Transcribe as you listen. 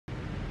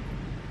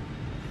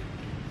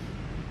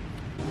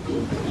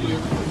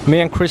Me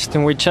and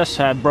Kristin, we just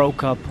had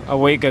broke up a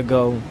week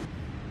ago.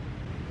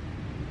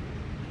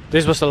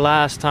 This was the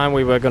last time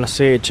we were gonna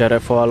see each other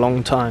for a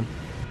long time.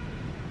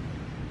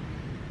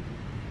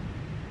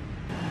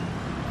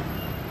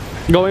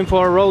 Going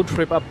for a road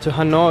trip up to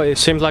Hanoi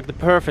seemed like the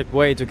perfect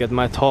way to get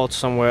my thoughts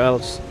somewhere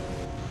else.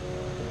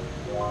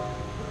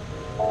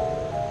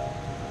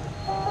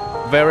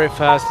 Very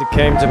fast it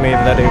came to me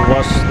that it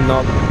was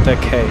not the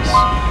case.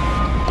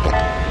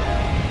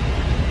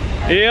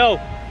 Yo!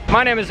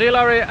 My name is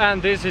Hilary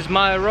and this is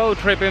my road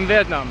trip in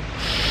Vietnam.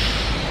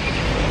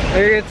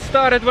 It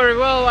started very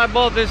well. I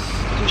bought this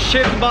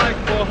shit bike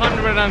for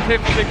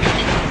 150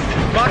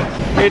 bucks.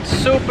 It's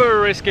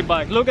super risky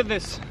bike. Look at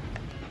this.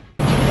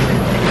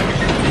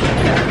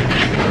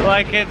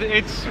 Like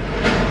it's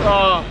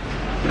I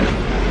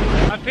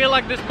feel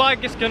like this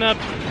bike is gonna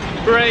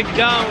break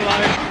down,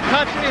 like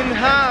cut in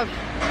half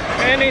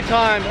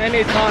anytime. I mean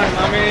it's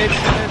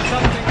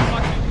something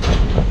fucking...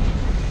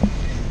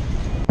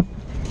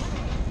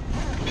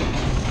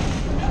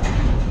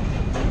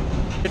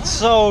 It's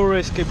so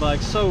risky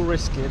bike, so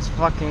risky. It's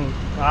fucking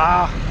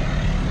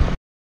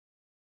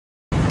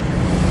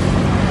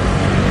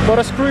For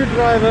a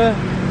screwdriver,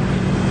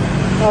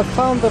 I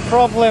found the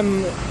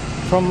problem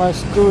from my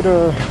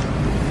scooter.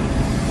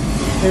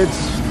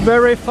 It's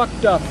very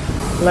fucked up.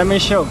 Let me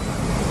show.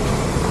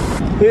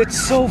 It's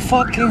so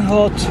fucking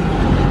hot.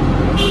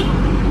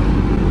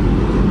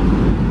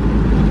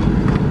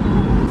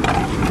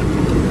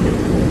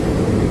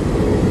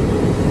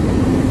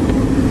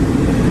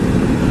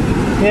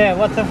 Yeah,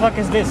 what the fuck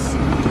is this?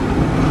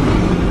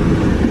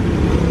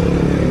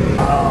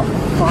 Oh,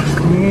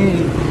 fuck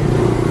me.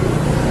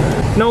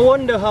 No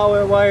wonder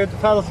why it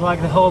felt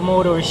like the whole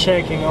motor is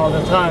shaking all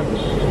the time.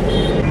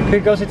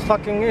 Because it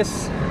fucking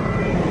is.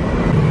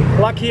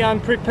 Lucky I'm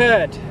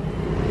prepared.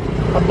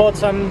 I bought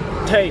some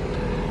tape.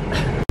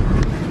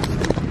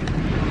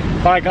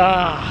 Like,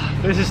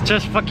 this is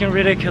just fucking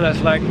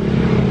ridiculous. Like,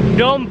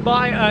 don't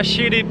buy a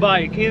shitty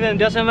bike. Even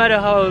doesn't matter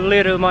how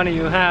little money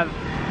you have.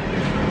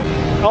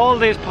 All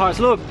these parts,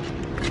 look.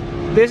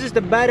 This is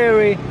the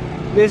battery.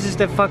 This is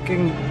the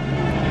fucking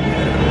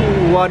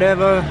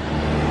whatever.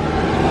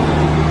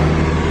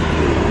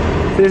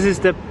 This is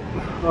the,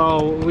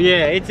 oh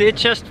yeah,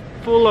 it's just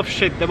full of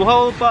shit. The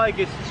whole bike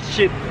is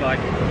shit bike.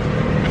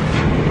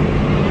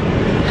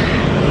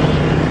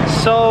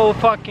 So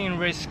fucking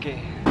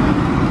risky.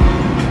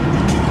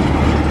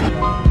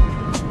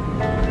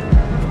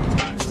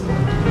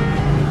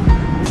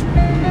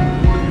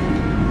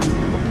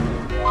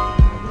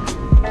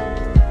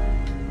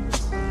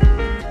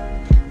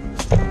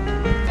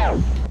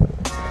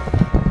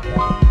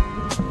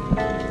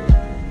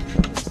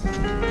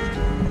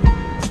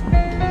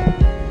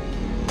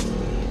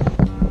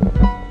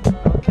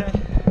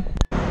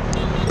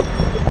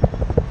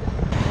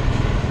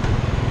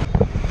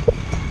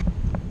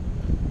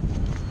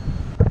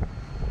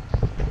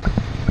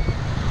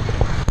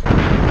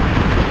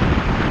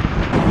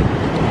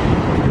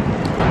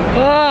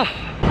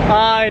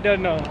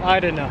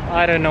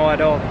 I don't know at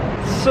all.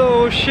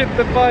 So shit,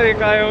 the bike,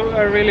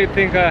 I really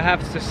think I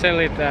have to sell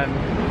it and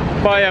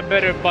buy a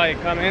better bike.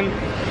 I mean,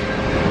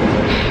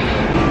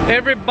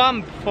 every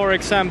bump, for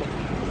example,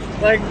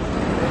 like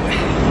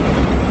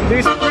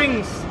these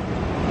springs,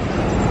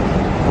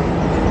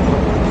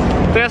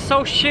 they're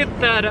so shit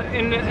that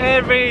in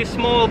every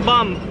small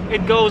bump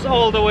it goes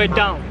all the way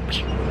down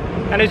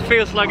and it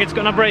feels like it's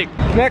gonna break.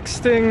 Next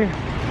thing,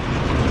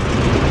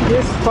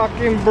 this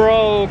fucking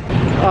broke.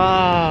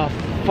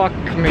 Fuck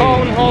me.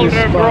 Phone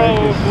holder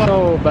broke.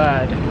 So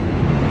bad.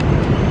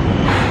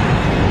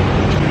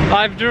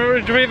 I've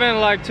driven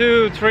like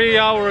 2-3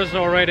 hours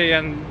already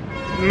and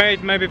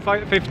made maybe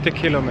 50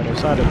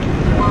 kilometers. I don't know.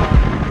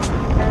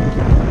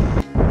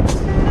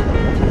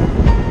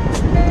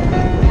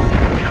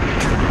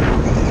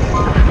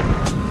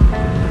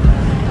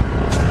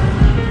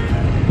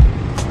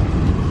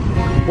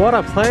 What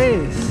a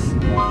place.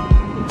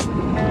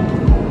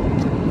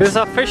 These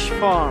are fish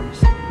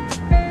farms.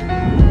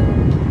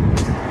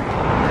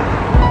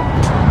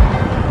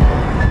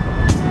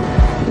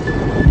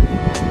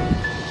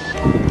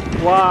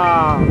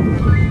 Wow.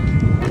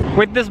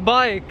 With this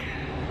bike,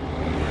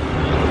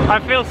 I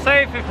feel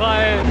safe if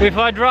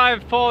I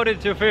drive 40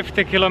 to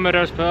 50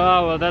 kilometers per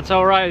hour. That's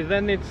all right.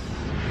 Then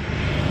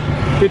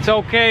it's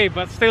okay.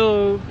 But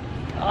still,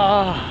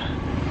 I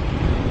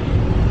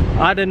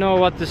don't know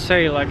what to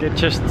say. Like, it's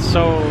just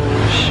so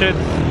shit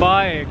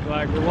bike.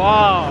 Like,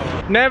 wow.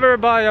 Never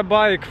buy a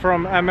bike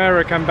from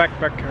American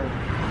backpacker.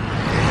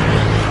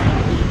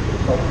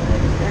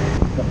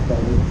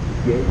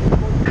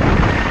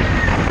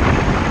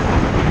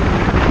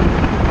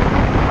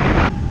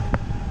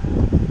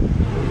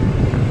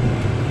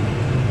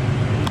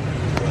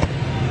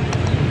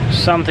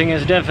 Something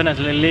is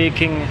definitely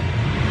leaking.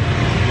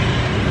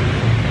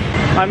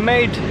 I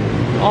made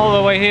all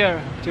the way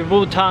here to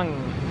Bhutan,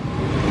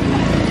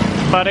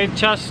 but it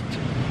just,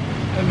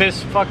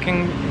 this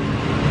fucking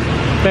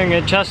thing,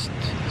 it just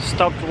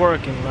stopped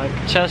working. Like,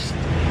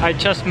 I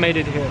just made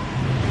it here,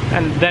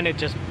 and then it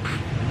just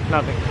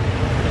nothing.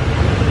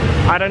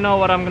 I don't know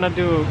what I'm gonna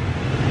do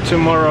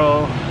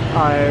tomorrow.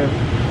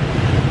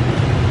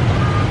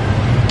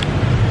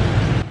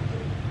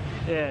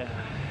 Yeah.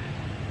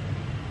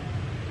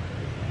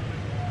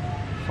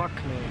 Fuck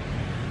me.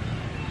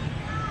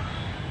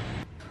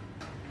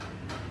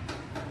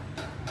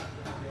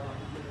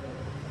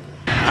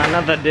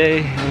 Another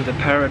day in the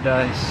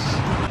paradise.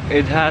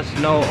 It has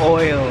no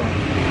oil.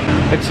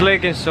 It's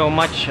leaking so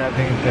much, I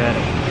think that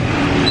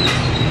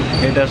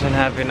it doesn't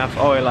have enough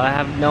oil. I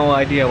have no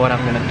idea what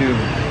I'm gonna do.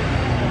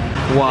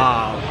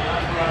 Wow.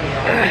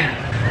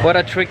 What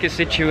a tricky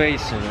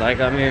situation. Like,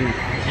 I mean,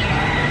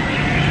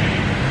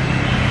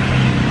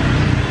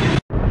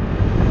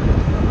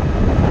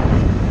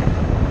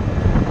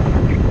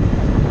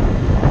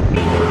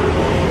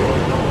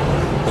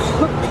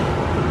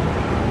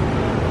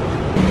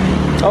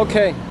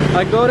 okay,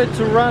 I got it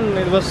to run.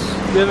 It was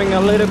giving a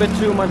little bit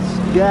too much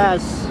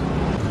gas.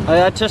 I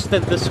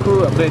adjusted the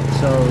screw a bit,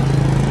 so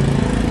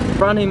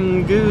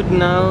running good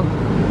now.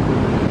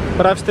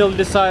 But I've still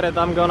decided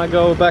I'm gonna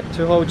go back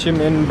to Ho Chi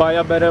Minh, buy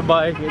a better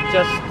bike.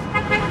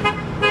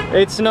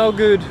 It's no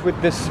good with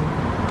this